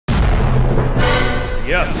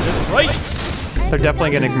Yeah, that's right. They're definitely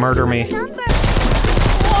gonna murder me.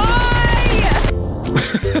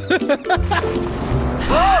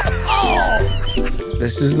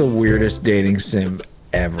 This is the weirdest dating sim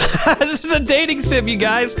ever. This is a dating sim, you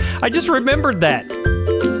guys. I just remembered that.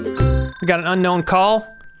 We got an unknown call.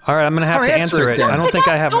 All right, I'm gonna have to answer it. I don't think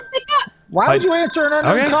I have. Why would you answer an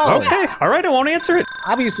unknown call? Okay, all right, I won't answer it.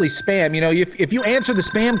 Obviously spam. You know, if you answer the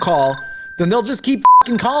spam call, then they'll just keep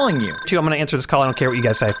f***ing calling you. I'm gonna answer this call. I don't care what you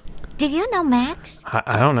guys say. Do you know Max?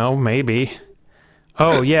 I don't know, maybe.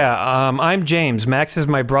 Oh yeah, I'm James. Max is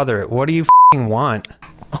my brother. What do you f***ing want?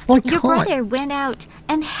 Oh my God. Your brother went out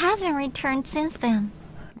and haven't returned since then.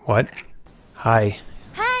 What? Hi.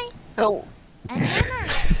 Hi. Oh. And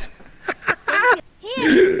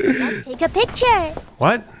here, let's take a picture.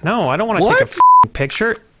 What? No, I don't want to take a f***ing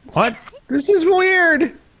picture. What? This is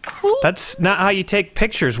weird. That's not how you take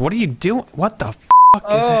pictures. What are you doing? What the f*** is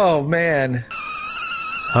that? Oh man.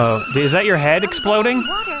 Oh, is that your head exploding?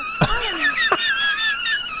 Water.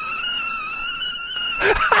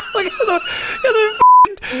 Look at the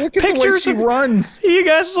Look at the way pictures she runs. You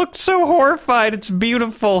guys look so horrified. It's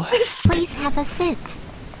beautiful. Please have a sit.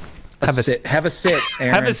 Have a sit,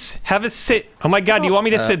 Aaron. Have a sit. Oh my God! Do you want me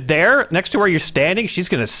to sit there next to where you're standing? She's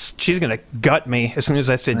gonna gut me as soon as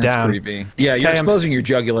I sit That's down. creepy. Yeah, you're exposing your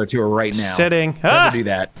jugular to her right now. Sitting. Never do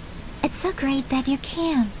that. It's so great that you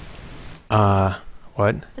can.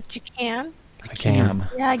 What? But you can? I can.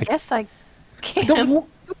 Yeah, I guess I can.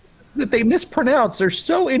 That they mispronounce are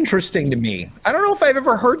so interesting to me. I don't know if I've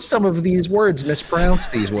ever heard some of these words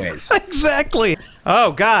mispronounced these ways. Exactly.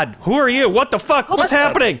 Oh God, who are you? What the fuck? What's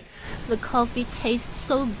happening? The coffee tastes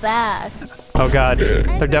so bad. Oh God,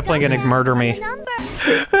 they're definitely gonna murder me.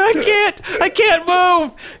 I can't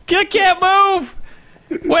move. I can't move.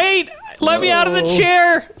 Wait, let me out of the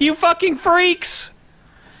chair, you fucking freaks.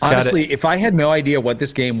 Honestly, if I had no idea what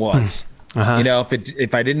this game was, you know,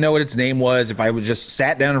 if I didn't know what its name was, if I would just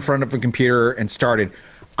sat down in front of a computer and started,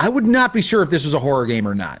 I would not be sure if this was a horror game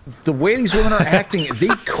or not. The way these women are acting, they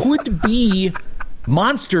could be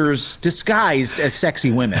monsters disguised as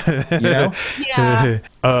sexy women, you know? Yeah.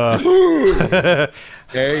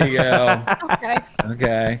 There you go. Okay.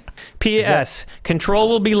 Okay. P.S. Control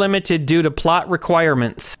will be limited due to plot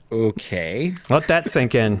requirements. Okay. Let that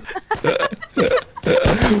sink in.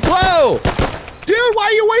 Whoa! Dude, why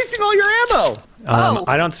are you wasting all your ammo?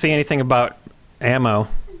 I don't see anything about ammo.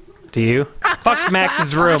 Do you? Fuck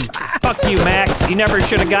Max's room. Fuck you, Max. You never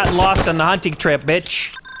should have gotten lost on the hunting trip,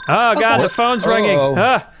 bitch. Oh God, the phone's ringing.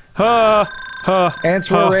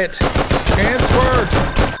 Answer it. Answer.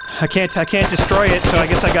 I can't destroy it, so I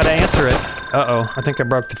guess I gotta answer it. Uh-oh, I think I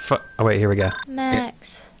broke the oh wait, here we go.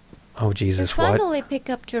 Max. Oh Jesus, you what? finally pick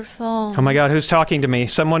up your phone. Oh my God, who's talking to me?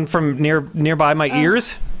 Someone from nearby my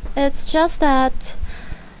ears? It's just that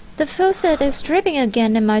the faucet is dripping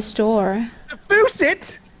again in my store. The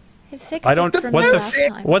faucet? He fixed I don't. it for me last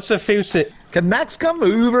time. What's the faucet? Can Max come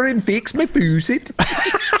over and fix my faucet?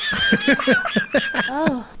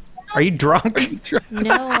 Oh. Are you drunk?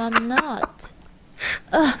 No, I'm not.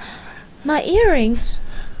 My earrings.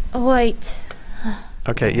 Wait.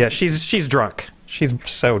 Okay, yeah, she's drunk. She's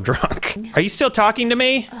so drunk. Are you still talking to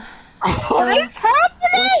me? What is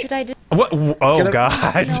happening? What should I do? What? Oh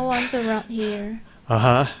God. No one's around here.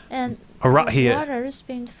 Uh-huh. And Around the here. water's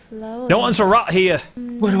been flowing. No one's around here.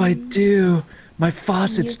 What do I do? My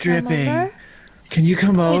faucet's Can you come dripping. over? Can you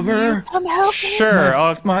come over? Come help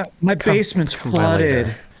Sure. My basement's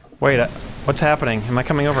flooded. Wait, what's happening? Am I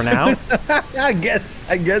coming over now? I guess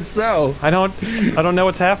so. I don't know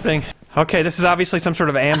what's happening. Okay, this is obviously some sort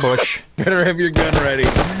of ambush. Better have your gun ready.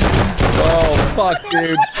 Oh fuck,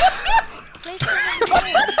 dude.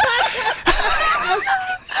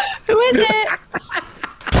 Who is it?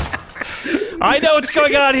 I know what's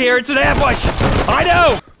going on here. It's an ambush. I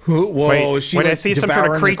know. Whoa, Wait, I see some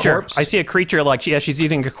sort of creature. I see a creature like she's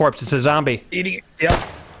eating a corpse. It's a zombie. Eating it. Yep.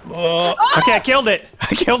 Okay, I killed it.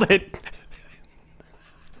 I killed it.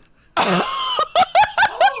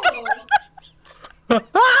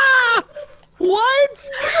 What?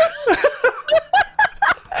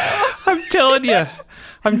 I'm telling you.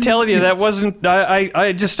 That wasn't. That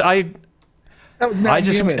was not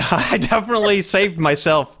human. I definitely saved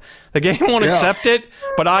myself. The game won't accept it,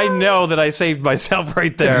 but I know that I saved myself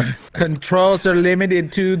right there. Controls are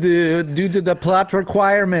limited due to the plot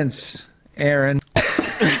requirements, Aaron.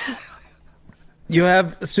 You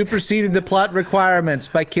have superseded the plot requirements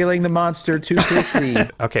by killing the monster too quickly.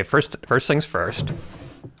 Okay, first things first.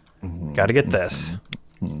 Gotta get this.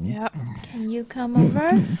 Yep. Can you come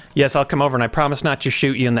over? Yes, I'll come over, and I promise not to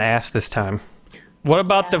shoot you in the ass this time. What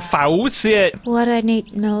about the faucet? What I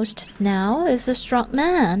need most now is a strong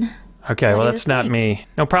man. Okay, What well, do you that's not think? me.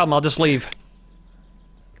 No problem, I'll just leave.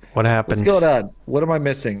 What happened? What's going on? What am I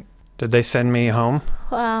missing? Did they send me home?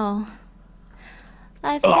 Wow.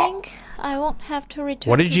 I think I won't have to return.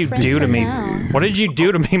 What did to you France do to for me? now. What did you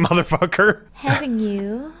do to me, motherfucker? Having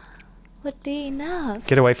you would be enough.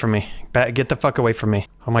 Get away from me. Get the fuck away from me.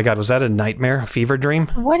 Oh my god, was that a nightmare? A fever dream?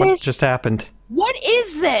 What is- just happened? What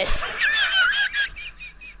is this?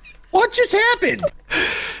 What just happened?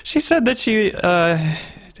 She said that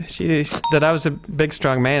that I was a big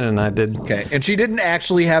strong man and I did. Okay, and she didn't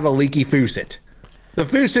actually have a leaky faucet. The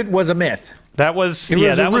faucet was a myth. That was It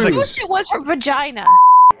was a that was ruse. It was her vagina.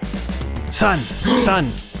 Son,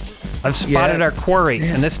 I've spotted Yeah. our quarry,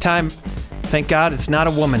 and this time, thank God, it's not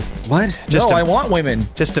a woman. What? Just no, a- I want women.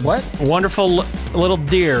 Just a What? wonderful little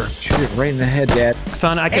deer. Shoot it right in the head, Dad.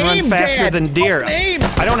 Son, I can Aim, run faster Dad. than deer. Fucking aim.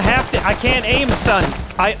 I don't have to. I can't aim, son.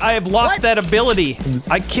 I have lost What? that ability.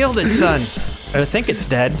 I killed it, son. I think it's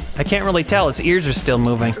dead. I can't really tell. Its ears are still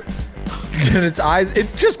moving. And its eyes, it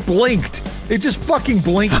just blinked. It just fucking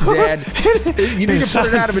blinked, Dad. You need to put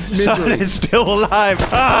it out of its Son, misery. it's still alive.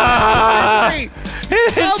 Ah! Misery.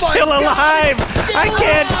 It's Oh my still God, alive. it's still I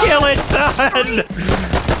can't alive. kill it,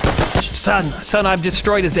 son. Son, I've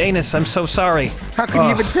destroyed his anus. I'm so sorry. How can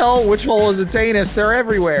you even tell which hole is its anus? They're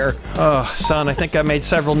everywhere. Oh, son, I think I made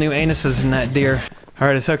several new anuses in that deer. All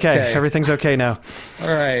right, it's okay. Okay. Everything's okay now. All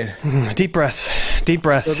right. Deep breaths. Deep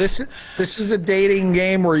breaths. So this is a dating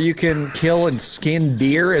game where you can kill and skin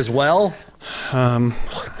deer as well.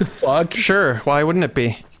 What the fuck? Sure. Why wouldn't it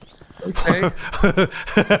be? Okay. All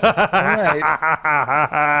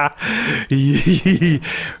right.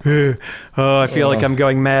 Oh, I feel like I'm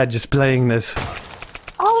going mad just playing this.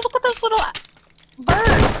 Oh, look at this little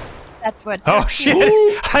bird. That's what. Oh shit!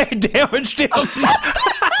 I damaged him.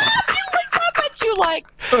 I bet you like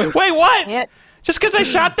Wait, what? it. Just because I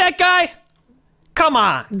shot that guy? Come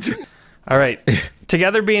on. All right.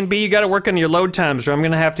 Together, B&B, you got to work on your load times, or I'm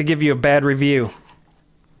going to have to give you a bad review.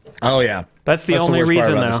 Oh yeah. That's the That's the only worst part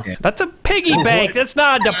reason about now. this game. That's a piggy bank. That's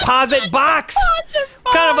not a deposit box. Deposit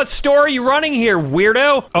What kind of a store are you running here,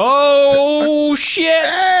 weirdo? Oh shit!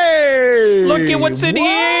 Hey! Look at what's in what?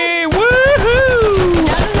 here! Woohoo!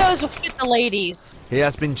 None of those will fit the ladies. He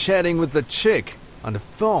has been chatting with the chick on the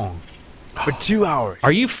phone for 2 hours.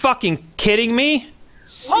 Are you fucking kidding me?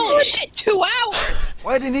 Holy shit, 2 hours.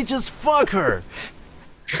 Why didn't he just fuck her?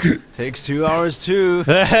 Takes 2 hours too.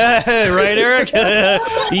 Right, Eric? Yeah,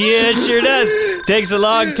 it sure does. Takes a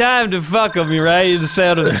long time to fuck them, you right? You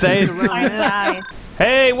sound what I'm saying?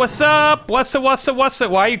 Hey, what's up? What's up?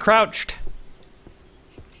 Why are you crouched?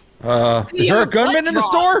 Is there a gunman in the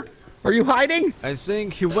store? Are you hiding? I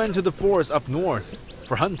think he went to the forest up north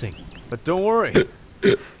for hunting. But don't worry.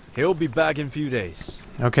 He'll be back in a few days.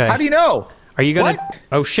 Okay. How do you know? Are you gonna? What?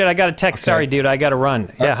 Oh shit! I got a text. Sorry, dude. I gotta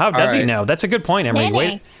run. Yeah. How does he alright. know? That's a good point, Emery.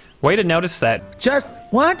 Nanny. Way to notice that. Just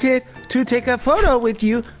wanted to take a photo with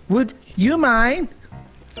you. Would you mind?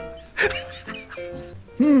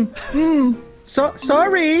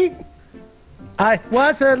 Sorry. I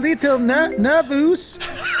was a little nervous.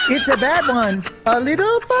 It's a bad one. A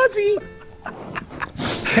little fuzzy.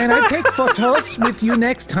 Can I take photos with you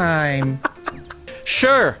next time?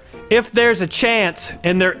 Sure. If there's a chance,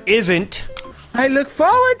 and there isn't. I look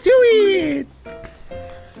forward to it.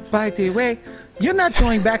 By the way, you're not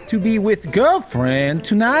going back to be with girlfriend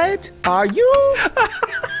tonight, are you?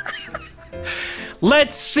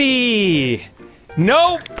 Let's see.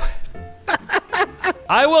 Nope.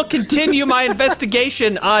 I will continue my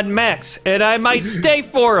investigation on Max, and I might stay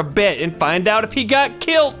for a bit and find out if he got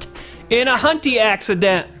killed in a hunty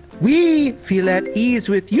accident. We feel at ease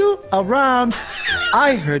with you around.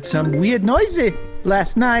 I heard some weird noises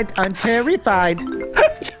last night. I'm terrified.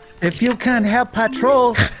 If you can help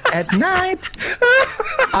patrol at night,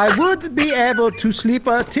 I would be able to sleep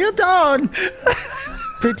till dawn.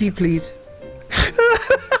 Pretty please.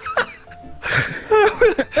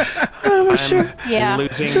 I'm Yeah.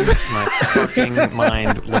 losing my fucking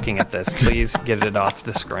mind looking at this. Please get it off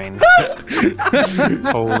the screen.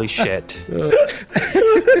 Holy shit.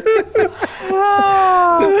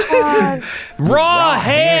 Oh, God. Raw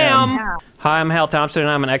ham! Hi, I'm Hal Thompson,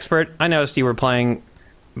 and I'm an expert. I noticed you were playing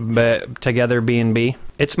Together B&B.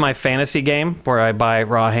 It's my fantasy game where I buy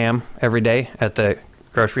raw ham every day at the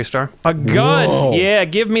grocery store. A gun! Whoa. Yeah,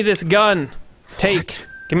 give me this gun. Take.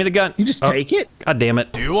 Give me the gun. You just take it? God damn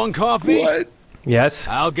it. Do you want coffee? What? Yes.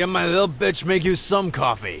 I'll get my little bitch make you some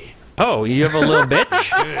coffee. Oh, you have a little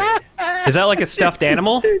bitch? Is that like a stuffed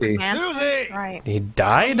animal? Susie! Right. He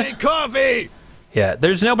died? Make coffee! Yeah,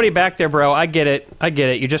 there's nobody back there, bro. I get it. I get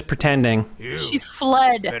it. You're just pretending. She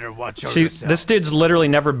fled. Better watch out yourself. This dude's literally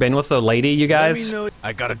never been with a lady, you guys.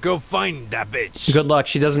 I gotta go find that bitch. Good luck.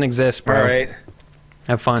 She doesn't exist, bro. All right.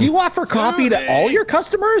 Have fun. Do you offer coffee to all your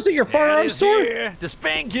customers at your firearms store? Here to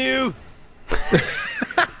spank you.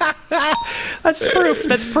 That's proof.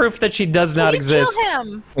 That's proof that she does not exist. Kill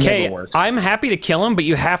him. Okay, Never works. I'm happy to kill him, but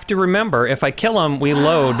you have to remember, if I kill him, we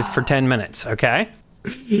load for 10 minutes, okay?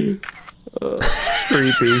 Creepy.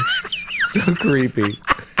 So creepy.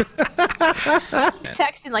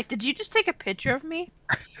 Texting like, did you just take a picture of me?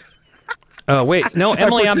 Oh, wait. No,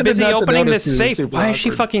 Emily, I'm pretended busy not to opening notice this you. It was safe. super Why is she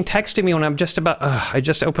awkward. fucking texting me when I'm just about... I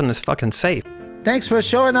just opened this fucking safe. Thanks for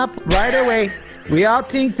showing up right away. We all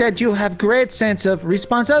think that you have great sense of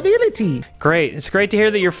responsibility. Great. It's great to hear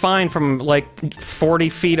that you're fine from, like, 40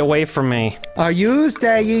 feet away from me. Are you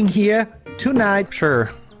staying here tonight? Sure.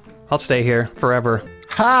 I'll stay here forever.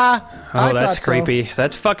 Ha! Oh, that's creepy.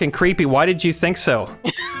 That's fucking creepy. Why did you think so?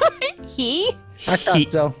 He? I thought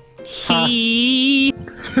so. He.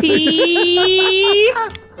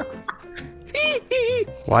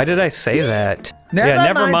 Why did I say that?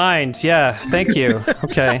 Never mind. Yeah, thank you.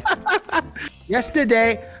 Okay.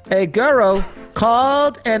 Yesterday, a girl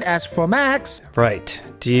called and asked for Max. Right.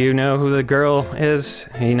 Do you know who the girl is?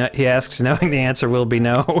 He asks, knowing the answer will be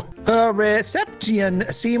no. Her reception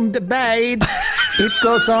seemed bad. It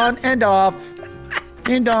goes on and off.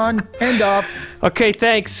 And on and off. Okay,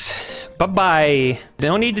 thanks. Bye-bye.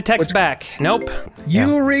 No need to text back. Nope.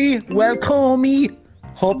 Yuri, welcome me.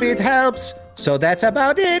 Hope it helps. So that's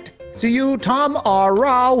about it. See you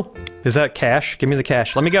tomorrow. Is that cash? Give me the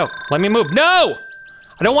cash. Let me go. Let me move. No!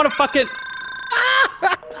 I don't want to fucking...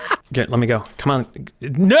 Let me go. Come on.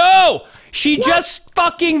 No! She just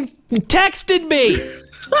fucking texted me!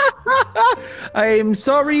 I'm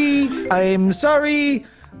sorry. I'm sorry.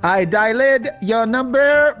 I dialed your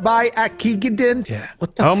number by accident. Yeah.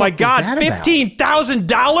 What the Oh fuck my is god, that about?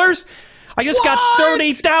 $15,000? I just got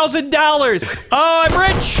 $30,000. Oh, I'm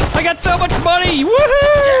rich. I got so much money.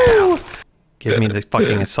 Woohoo! Give me the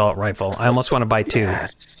fucking assault rifle. I almost want to buy two.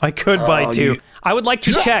 Yes. I could buy two. I would like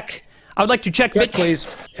to check. I would like to check, bitch. Please.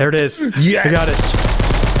 There it is. Yes. I got it.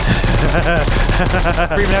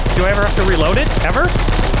 Do I ever have to reload it? Ever?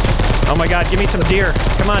 Oh my god, give me some deer.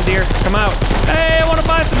 Come on, deer. Come out. Hey, I want to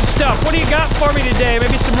buy some stuff. What do you got for me today?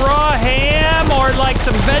 Maybe some raw ham or like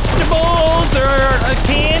some vegetables or a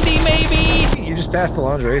candy maybe? You just passed the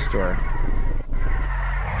lingerie store.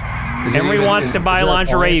 Emery wants to buy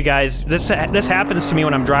lingerie, you guys. This happens to me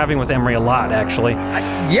when I'm driving with Emery a lot, actually.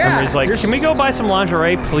 Yeah. Emery's like, can we go buy some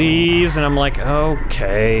lingerie, please? And I'm like,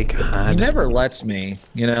 okay, He God. never lets me,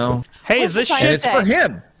 you know? Hey, is this What's the shit... And it's for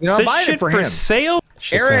him. You know, Is I'm this buying shit it for for him. sale?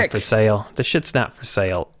 Shit's not Eric. for sale. This shit's not for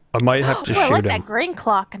sale. I might have to Oh, I shoot like him. that green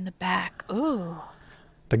clock in the back. Ooh.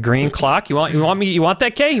 The green clock? You want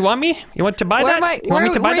that, Kay? You want me? You want to buy Where that? You want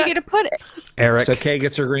me to buy where are that? you gonna put it? Eric. So Kay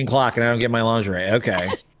gets her green clock and I don't get my lingerie. Okay.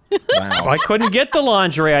 Wow. I couldn't get the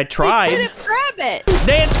lingerie. I I tried. didn't grab it.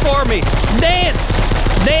 Dance for me. Dance.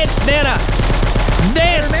 Dance, Nana.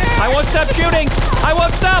 Dance. I won't stop shooting. I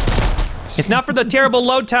won't stop. It's not for the terrible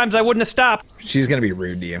load times. I wouldn't have stopped. She's gonna be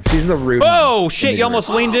rude to you. She's the rude. Oh, shit. You almost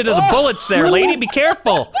leaned into the bullets there, lady. Be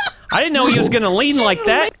careful. I didn't know he was going to lean like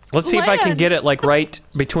that. Let's see if I can Land. get it, like, right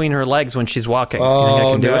between her legs when she's walking. You think I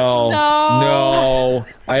Oh can do it? no. No. No.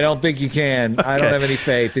 I don't think you can. I don't have any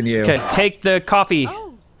faith in you. Okay, take the coffee.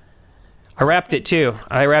 I wrapped it too.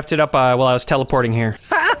 I wrapped it up while I was teleporting here.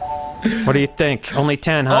 What do you think? Only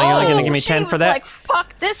 10, huh? You're only gonna give me She 10 for was that? Like,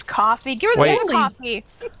 fuck this coffee. Give her Wait. the coffee.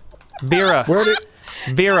 Vera. Where did?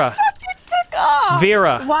 Vera. Took off.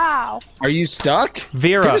 Vera. Wow. Are you stuck?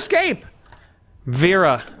 Vera. Hit escape.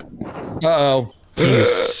 Vera. Uh-oh. You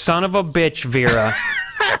son of a bitch, Vera.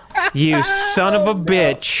 You son of a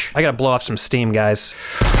bitch. I gotta blow off some steam, guys.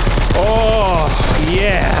 Oh,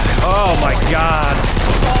 yeah. Oh my god.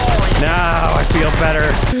 Now I feel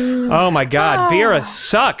better. Oh my god. Vera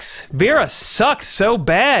sucks. Vera sucks so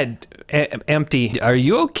bad. Empty. Are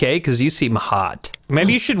you okay? Because you seem hot.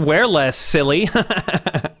 Maybe you should wear less, silly.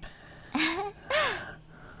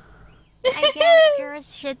 I guess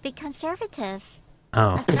girls should be conservative,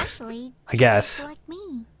 Oh, especially I guess. like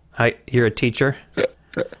me. You're a teacher?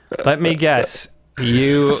 Let me guess.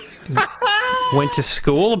 You went to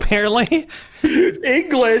school, apparently?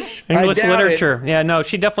 English. English literature. Yeah, no,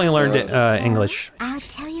 she definitely learned English. I'll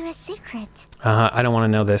tell you a secret. I don't want to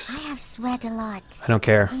know this. I have sweat a lot. I don't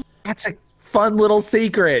care. That's a fun little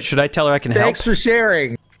secret. Should I tell her I can Thanks help? for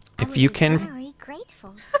sharing. If you can... Very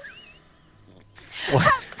grateful.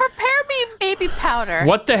 What? Prepare me baby powder.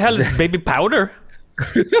 What the hell is baby powder?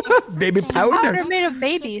 Baby powder. Powder made of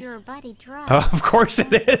babies. Your body dry. Oh, of course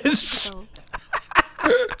it is.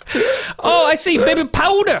 Oh, I see baby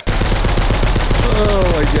powder. Oh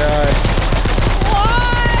my god.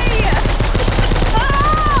 Why?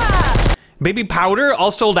 Ah! Baby powder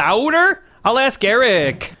all sold outer? I'll ask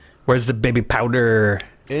Eric. Where's the baby powder?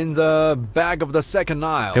 In the back of the second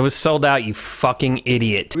aisle. It was sold out, you fucking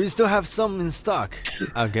idiot. We still have some in stock.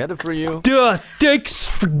 I'll get it for you. Duh, thanks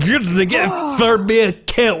for getting it for me. I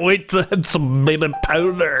can't wait to have some baby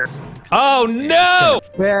powder. Oh no!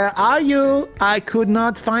 Where are you? I could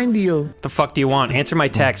not find you. What the fuck do you want? Answer my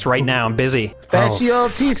text right now. I'm busy. Facial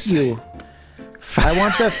tissue. I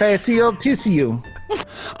want the facial tissue.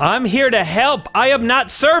 I'm here to help. I am not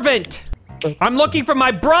servant. I'm looking for my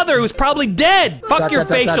brother who's probably dead. Fuck your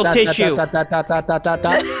facial tissue. Will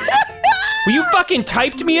you fucking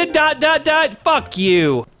typed me a ... Fuck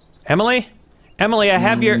you. Emily? Emily, I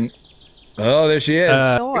have your... Oh, there she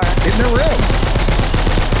is. Sure. In the room.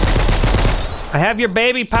 I have your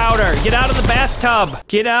baby powder. Get out of the bathtub.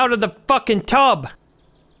 Get out of the fucking tub.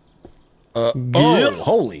 Oh,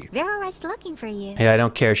 holy. Vera was looking for you. Yeah, I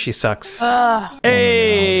don't care. She sucks.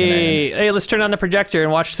 Hey, let's turn on the projector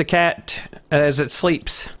and watch the cat as it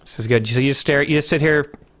sleeps. This is good. So you just sit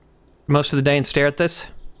here most of the day and stare at this?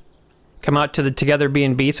 Come out to the Together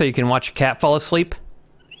B&B so you can watch a cat fall asleep?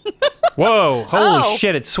 Whoa, holy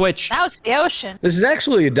shit, it switched. Now it's the ocean. This is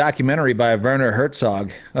actually a documentary by Werner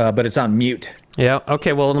Herzog, but it's on mute. Yeah,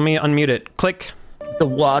 okay, well, let me unmute it. Click. The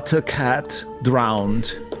water cat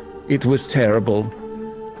drowned. It was terrible.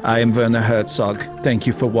 I am Werner Herzog. Thank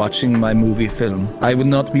you for watching my movie film. I will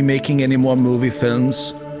not be making any more movie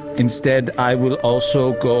films. Instead, I will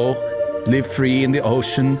also go live free in the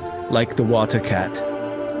ocean like the water cat.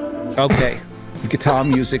 Okay, guitar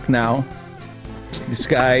music now. This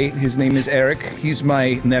guy, his name is Eric. He's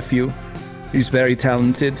my nephew. He's very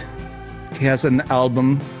talented. He has an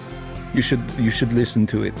album. You should listen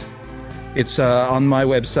to it. It's on my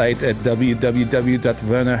website at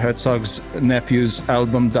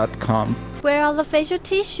www.wernerherzogsnephewsalbum.com. Where are the facial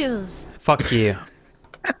tissues? Fuck you.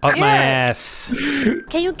 Up my ass.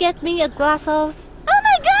 Can you get me a glass of... Oh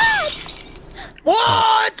my god!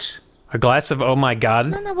 What? A glass of oh my god?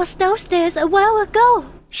 Nana was downstairs a while ago.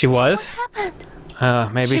 She was? What happened?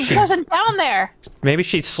 Maybe She she wasn't down there. maybe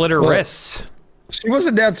she slit her wrists. She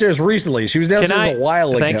wasn't downstairs recently. She was downstairs a while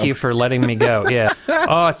ago. Thank you for letting me go. Yeah.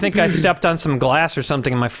 Oh, I think I stepped on some glass or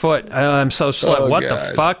something in my foot. I'm so slow. Oh, What the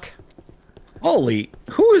God. fuck? Holy,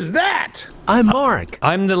 who is that? I'm Mark.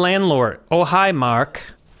 I'm the landlord. Oh, hi, Mark.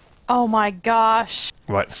 Oh my gosh.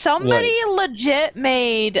 What? Somebody legit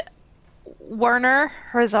made Werner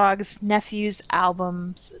Herzog's nephew's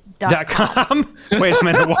albums.com. .com? Wait a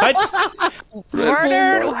minute, what?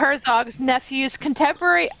 Werner Herzog's nephew's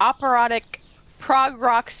contemporary operatic prog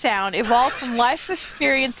rock sound evolved from life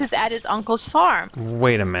experiences at his uncle's farm.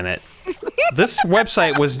 Wait a minute. This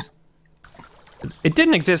website was... It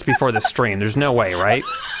didn't exist before the stream. There's no way, right?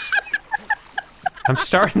 I'm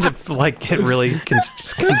starting to, like, get really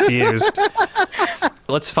confused.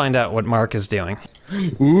 Let's find out what Mark is doing.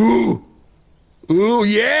 Ooh,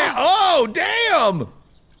 yeah. Oh, damn.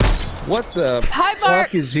 What the Hi, fuck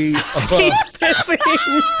Mark. is he? He's pissing!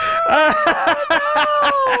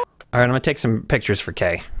 Alright, I'm gonna take some pictures for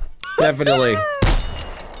Kay. Definitely.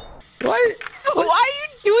 What? Why are you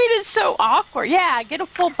doing it so awkward? Yeah, get a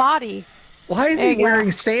full body. Why is There he you go.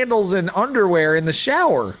 wearing sandals and underwear in the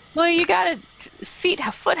shower? Well, you got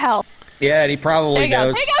foot health. Yeah, and he There probably you go.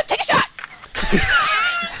 knows. There you go. Take a shot.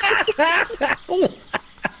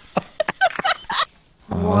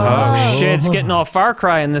 Oh shit, it's getting all Far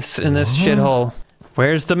Cry in this shithole.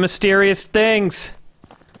 Where's the mysterious things?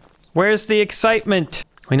 Where's the excitement?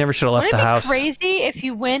 We never should have left Wouldn't the it house. be crazy if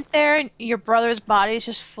you went there and your brother's body is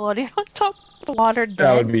just floating on top of the water dead?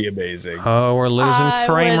 That would be amazing. Oh, we're losing I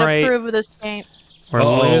frame would rate. approve of this game. We're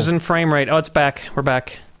Uh-oh. losing frame rate. Oh, it's back. We're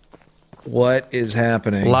back. What is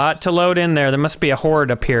happening? Lot to load in there. There must be a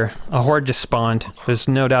horde up here. A horde just spawned. There's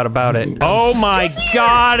no doubt about it. Oh my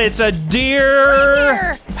god, it's a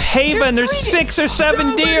deer! Haven, there's 6 or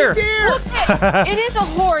 7 deer! It is a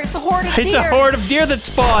horde. It's a horde of It's deer. a horde of deer that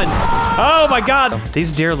spawned! Oh my god!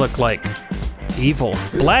 These deer look like evil.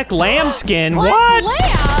 Black lambskin? Black What?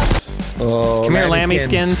 lamb? Oh, Come here, Lammy lammy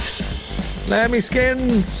skins. Lammy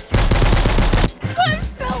skins. I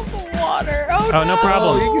fell in the water. Oh, Oh, no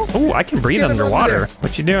problem. Ooh, I can breathe Skin 'em under underwater. there.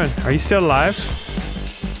 What you doing? Are you still alive?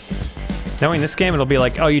 Knowing this game, it'll be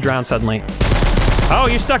like, oh, you drowned suddenly. Oh,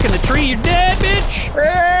 you're stuck in the tree. You're dead, bitch!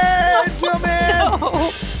 Hey, dumbass. No.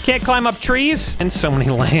 Can't climb up trees? And so many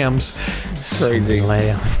lambs. Crazy. So many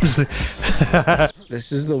lambs.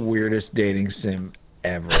 This is the weirdest dating sim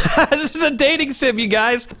ever. This is a dating sim, you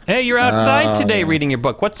guys. Hey, you're outside today reading your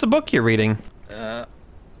book. What's the book you're reading?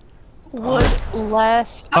 Would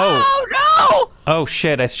less. Oh. Oh Oh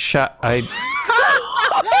shit! I still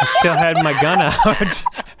had my gun out.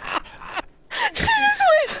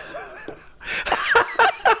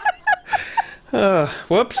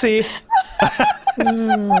 Whoopsie.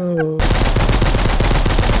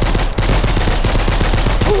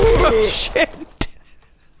 Oh shit!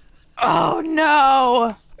 Oh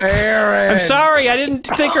no! Aaron. I'm sorry. I didn't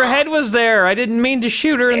think her head was there. I didn't mean to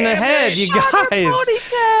shoot her in the head. You guys.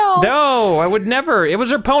 Ponytail. No, I would never. It was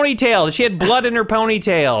her ponytail. She had blood in her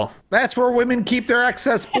ponytail. That's where women keep their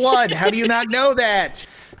excess blood. How do you not know that?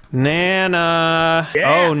 Nana.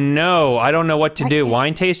 Yeah. Oh no, I don't know what to do.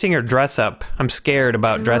 Wine tasting or dress up? I'm scared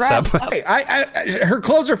about dress up. Hey, her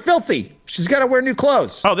clothes are filthy. She's got to wear new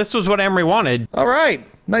clothes. Oh, this was what Emery wanted. All right.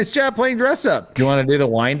 Nice job playing dress up. You want to do the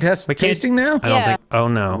wine test tasting now? I don't think. Oh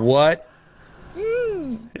no. What?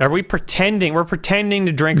 Are we pretending? We're pretending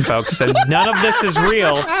to drink, folks. And none of this is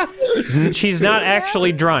real. She's not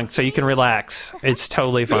actually drunk, so you can relax. It's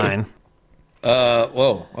totally fine.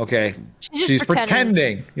 Whoa. Okay. She's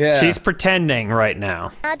pretending. Yeah. She's pretending right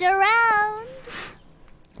now. Not around.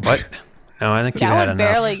 What? No, I think you've That had one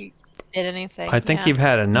enough. barely did anything. I think you've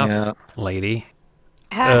had enough, lady.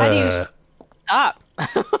 How do you stop?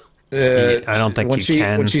 I don't think you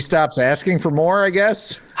can. When she stops asking for more, I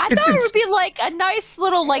guess. I thought it would be like a nice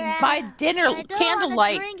little like my dinner I don't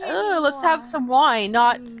candlelight. wanna drink Let's have some wine,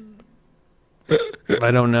 not I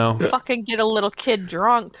don't know. fucking get a little kid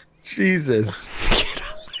drunk. Jesus.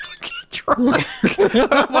 Oh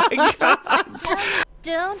my god.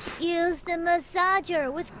 Don't use the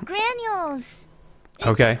massager with granules.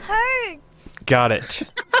 Okay. Hurts. Got it.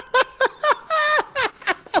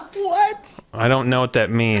 What? I don't know what that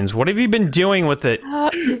means. What have you been doing with it?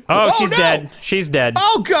 Oh, she's no. dead. She's dead.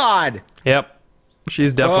 Oh, God. Yep.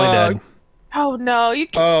 She's definitely dead. Oh no, you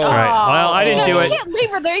can't. Oh. All right. Well, I didn't do You it. can't leave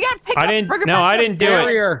her there. You gotta pick I up. didn't. bring her No, back I to didn't the do bed.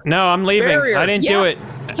 Barrier. it. No, I'm leaving. Barrier. I didn't do Yeah. it.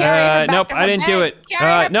 Carry her back Nope, to I her didn't do bed. it.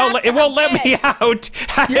 Carry her No, back it to won't her let me bed. out.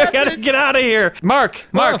 I gotta get out of here. Mark.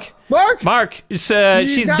 Mark. She's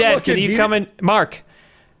not dead. looking, Can you dude. come in? Mark,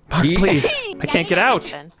 please. I can't get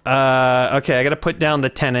out. Okay, I gotta put down the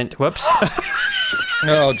tenant. Whoops.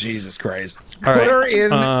 Oh, Jesus Christ. All right. Put her in.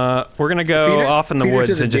 We're gonna go Feed her- off in the feed her to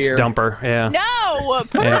woods the and just deer. dump her. Yeah. No,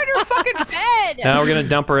 put her in her fucking bed. Now we're gonna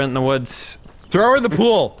dump her in the woods. Throw her in the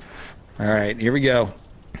pool. All right, here we go.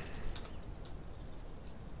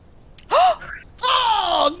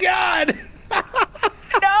 Oh, God.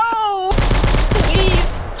 No, please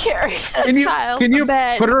carry that Can you, child can to you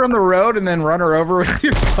bed. put her on the road and then run her over with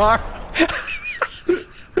your car?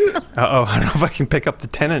 Uh-oh, I don't know if I can pick up the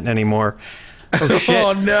tenant anymore. Oh, shit.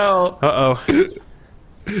 Oh, no. Uh-oh.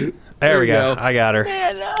 There we you go. go. I got her.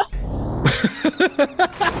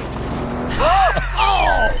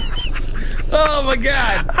 Oh, my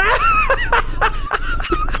God.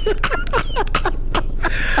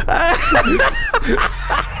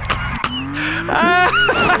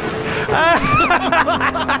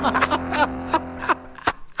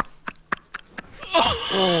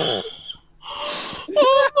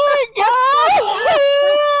 Oh my god!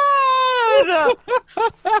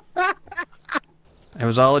 It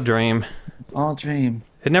was all a dream. All dream.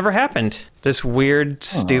 It never happened. This weird,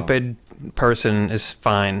 stupid person is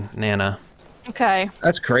fine, Nana. Okay.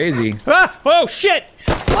 That's crazy. Ah! Oh, shit!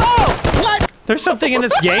 Whoa! What? There's something in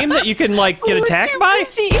this game that you can, like, get attacked Too by?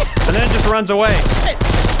 busy. And then it just runs away.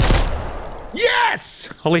 Yes!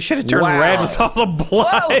 Holy shit, it turned Wow. red with all the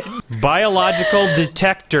blood. Biological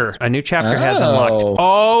detector. A new chapter has unlocked.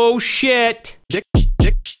 Oh, shit. Dick, dick,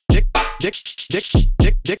 dick, dick, dick, dick,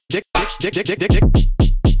 dick, dick, dick, dick, dick, dick, dick.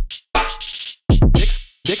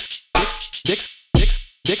 Dicks, dicks, dicks, dicks, dicks,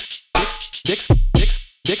 dicks, dicks, dicks,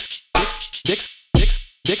 dicks, dicks, dicks,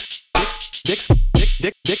 dicks, dicks, dicks, dick,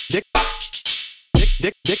 dick, dick, dick, dick,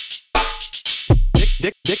 dick, dick, dick,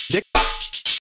 dick, dick, dick.